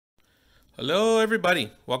Hello everybody,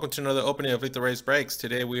 welcome to another opening of Lethal Race Breaks.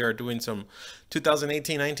 Today we are doing some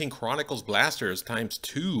 2018-19 Chronicles Blasters times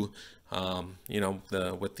 2.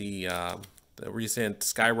 With the recent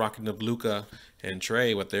skyrocketing of Luka and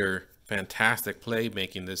Trae with their fantastic play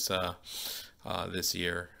making this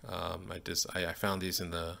year. I found these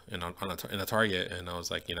in a Target, and I was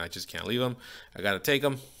like, I just can't leave them. I gotta take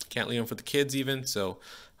them. Can't leave them for the kids even. So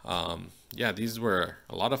yeah, these were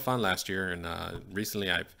a lot of fun last year, and recently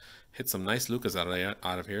I've hit some nice Lukas out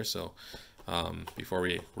of here. So before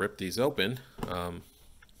we rip these open,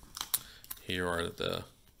 here are the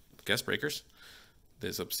guest breakers.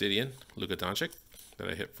 This Obsidian Luka Doncic that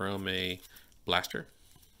I hit from a blaster.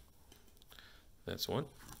 That's one.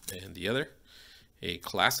 And the other, a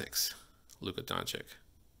Classics Luka Doncic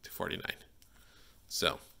to 49.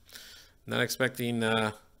 So not expecting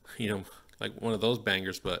like one of those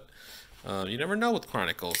bangers, but you never know with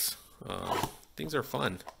Chronicles. Things are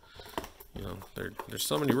fun. There's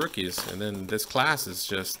so many rookies, and then this class has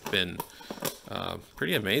just been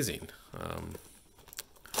pretty amazing.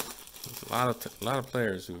 There's a lot of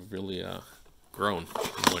players who've really grown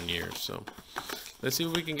in 1 year. So let's see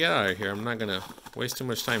what we can get out of here. I'm not gonna waste too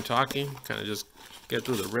much time talking. Kind of just get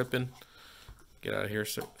through the ripping, get out of here.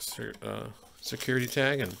 Security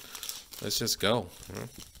tag, and let's just go.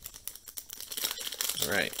 All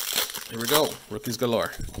right, here we go. Rookies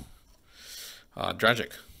galore.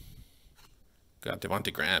 Dragic. Got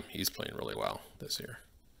Devontae Graham. He's playing really well this year.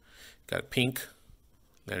 Got a pink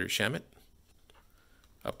Landry Shamet,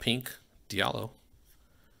 a pink Diallo,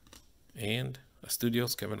 and a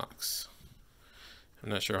Studios Kevin Knox. I'm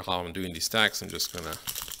not sure how I'm doing these stacks. I'm just going to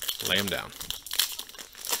lay them down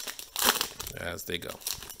as they go.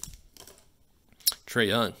 Trae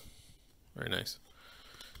Young. Very nice.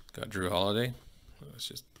 Got Drew Holiday. Let's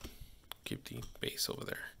just keep the base over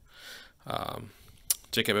there.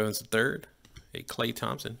 Jacob Evans III. A Klay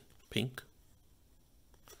Thompson, pink.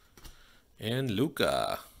 And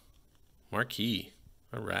Luka, marquee.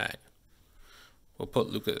 All right. We'll put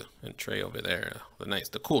Luka and Trae over there.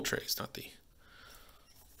 The cool Traes, not the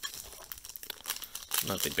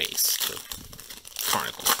base, the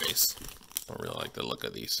Chronicles base. Don't really like the look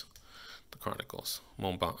of these, the Chronicles.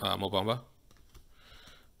 Mobamba.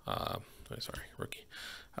 Sorry, rookie.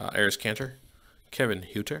 Aris Cantor, Kevin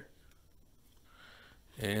Huter.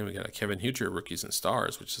 And we got a Kevin Huter Rookies and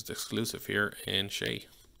Stars, which is exclusive here, and Shea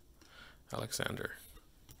Alexander.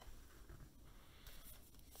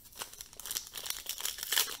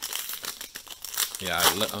 Yeah,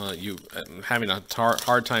 I'm having a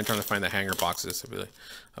hard time trying to find the hanger boxes.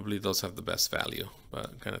 I believe those have the best value,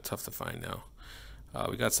 but kind of tough to find now.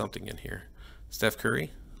 We got something in here. Steph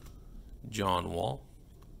Curry, John Wall,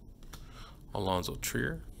 Alonzo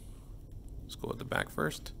Trier. Let's go with the back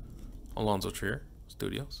first. Alonzo Trier.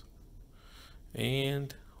 Studios.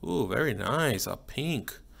 And ooh, very nice, a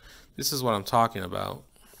pink. This is what I'm talking about.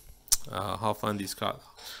 How fun these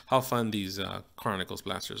Chronicles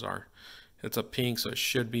blasters are. It's a pink, so it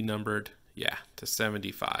should be numbered, yeah, to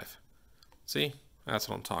 75. See, that's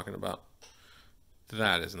what I'm talking about.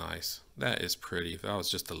 That is nice. That is pretty. That was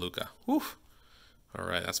just a Luka. Woof. All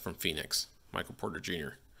right, that's from Phoenix, Michael Porter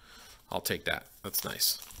Jr. I'll take that. That's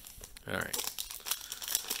nice. All right.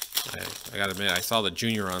 I gotta admit, I saw the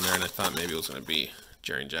junior on there and I thought maybe it was gonna be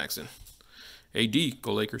Jaren Jackson. AD,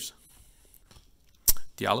 go Lakers.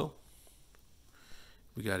 Diallo.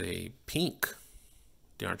 We got a pink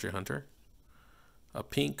DeAndre Hunter, a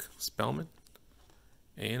pink Spellman,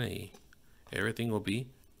 and everything will be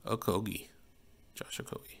Okogie, Josh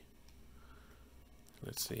Okogie.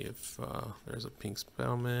 Let's see if there's a pink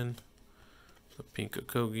Spellman. The pink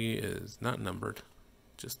Okogie is not numbered.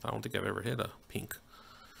 Just I don't think I've ever hit a pink.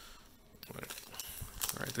 All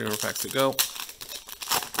right, 3 more packs to go.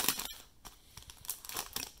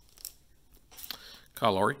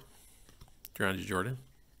 Kyle Lowry, DeAndre Jordan,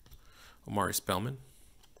 Omari Spellman,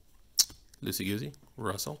 Lucy Guzzi,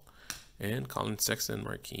 Russell, and Colin Sexton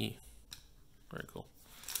Marquee. Very cool.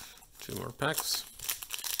 2 more packs.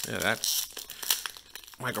 Yeah, that's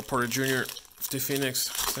Michael Porter Jr. to Phoenix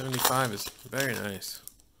 75 is very nice.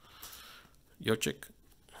 Jokic,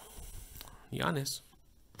 Giannis.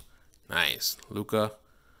 Nice. Luka,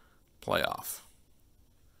 playoff.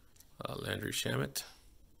 Landry Shamet,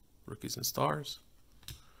 Rookies and Stars,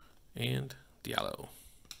 and Diallo. All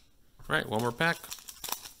right, 1 more pack.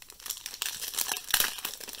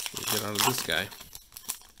 We'll get out of this guy.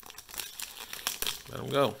 Let him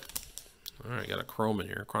go. All right, got a Chrome in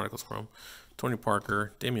here, Chronicles Chrome. Tony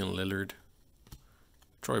Parker, Damian Lillard,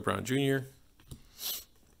 Troy Brown Jr.,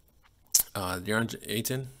 DeAndre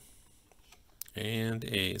Ayton, and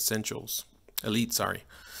a Essentials. Elite, sorry.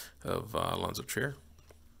 of Alonzo Trae.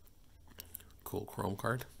 Cool chrome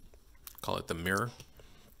card. Call it the mirror.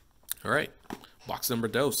 All right, box number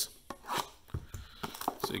dos.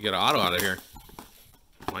 So you get an auto out of here.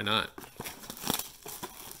 Why not?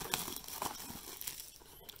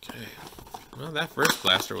 Okay. Well, that first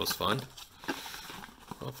blaster was fun.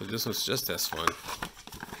 Hopefully this one's just as fun.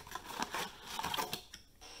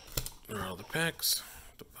 There are all the packs.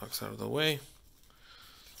 The box out of the way.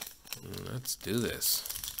 And let's do this.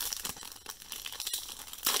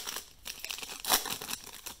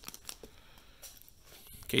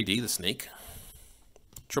 KD the Snake.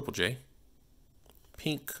 Triple J.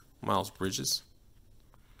 Pink Miles Bridges.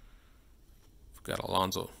 We've got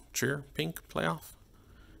Alonzo Trae pink playoff.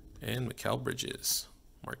 And Mikal Bridges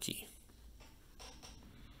marquee.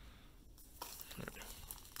 Right.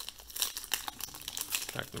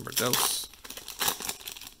 Pack number dos.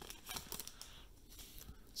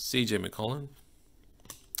 CJ McCollum.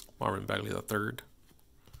 Marvin Bagley III.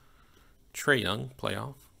 Trae Young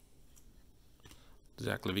playoff.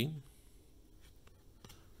 Zach LaVine.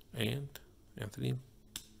 And Anthony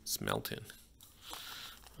Smelton.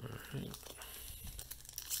 All right.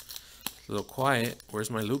 A little quiet. Where's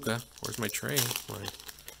my Luka? Where's my Trae? My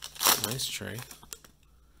nice Trae.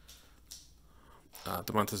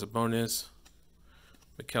 Domantas Sabonis.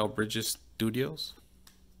 Mikal Bridges Studios.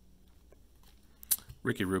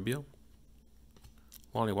 Ricky Rubio.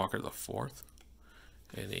 Lonnie Walker IV.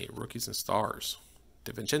 And a Rookies and Stars.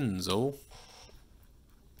 DiVincenzo.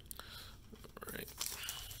 Alright.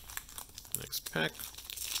 Next pack.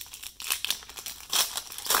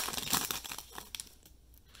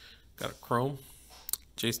 Got a Chrome.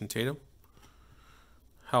 Jason Tatum.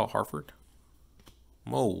 Hal Harford.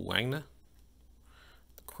 Mo Wagner.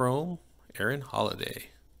 Chrome. Aaron Holiday.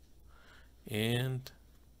 And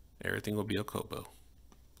everything will be a Kobo.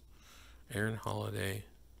 Aaron Holiday.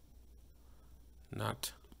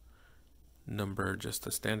 Not number, just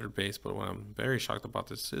a standard base, but what I'm very shocked about,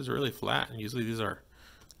 this is really flat, and usually these are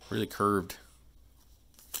really curved,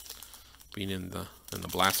 being in the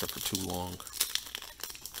blaster for too long.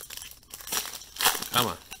 Come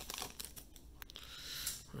on.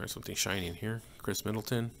 All right, something shiny in here. Chris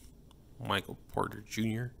Middleton, Michael Porter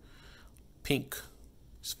Jr., pink,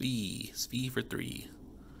 Svi for 3,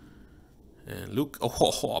 and Luke.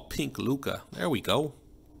 Oh, pink Luka. There we go.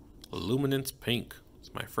 Luminance pink.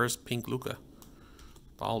 It's my first pink Luka.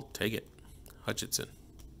 I'll take it. Hutchinson.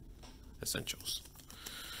 Essentials.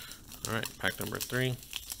 All right, pack number 3.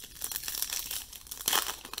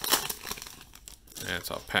 That's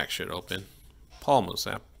how pack should open. Paul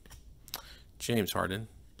Millsap. James Harden.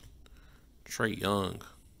 Trae Young.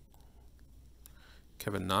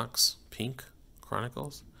 Kevin Knox, pink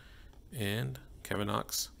Chronicles. And Kevin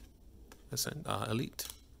Knox, Elite.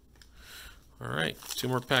 All right, 2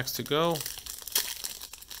 more packs to go.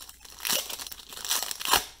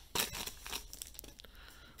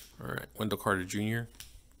 All right, Wendell Carter Jr.,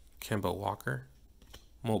 Kemba Walker,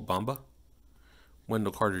 Mo Bamba,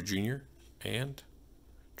 Wendell Carter Jr., and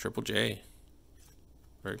Triple J.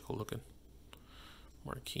 Very cool looking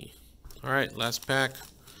marquee. All right, last pack.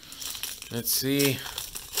 Let's see.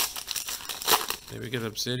 Maybe get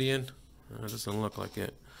Obsidian. It doesn't look like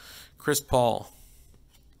it. Chris Paul,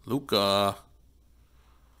 Luka.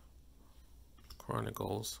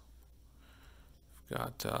 Chronicles. We've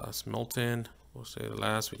got Smelton. We'll say the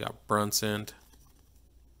last. We got Brunson.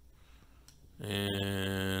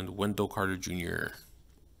 And Wendell Carter Jr.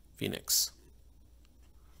 Phoenix.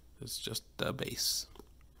 It's just the base.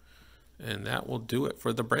 And that will do it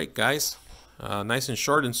for the break, guys. Nice and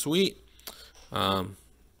short and sweet.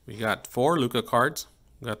 We got 4 Luka cards.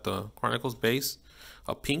 We got the Chronicles base.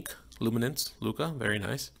 A pink Luminance Luka. Very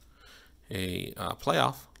nice. A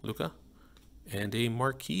playoff Luka. And a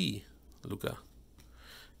marquee Luka.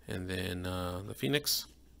 And then the Phoenix,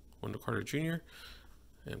 Wendell Carter Jr.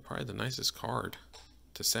 And probably the nicest card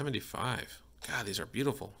to 75. God, these are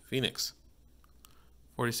beautiful. Phoenix,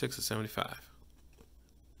 46 to 75.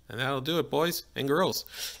 And that'll do it, boys and girls.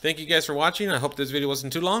 Thank you guys for watching. I hope this video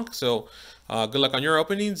wasn't too long. So good luck on your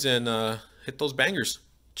openings and hit those bangers.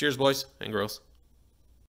 Cheers, boys and girls.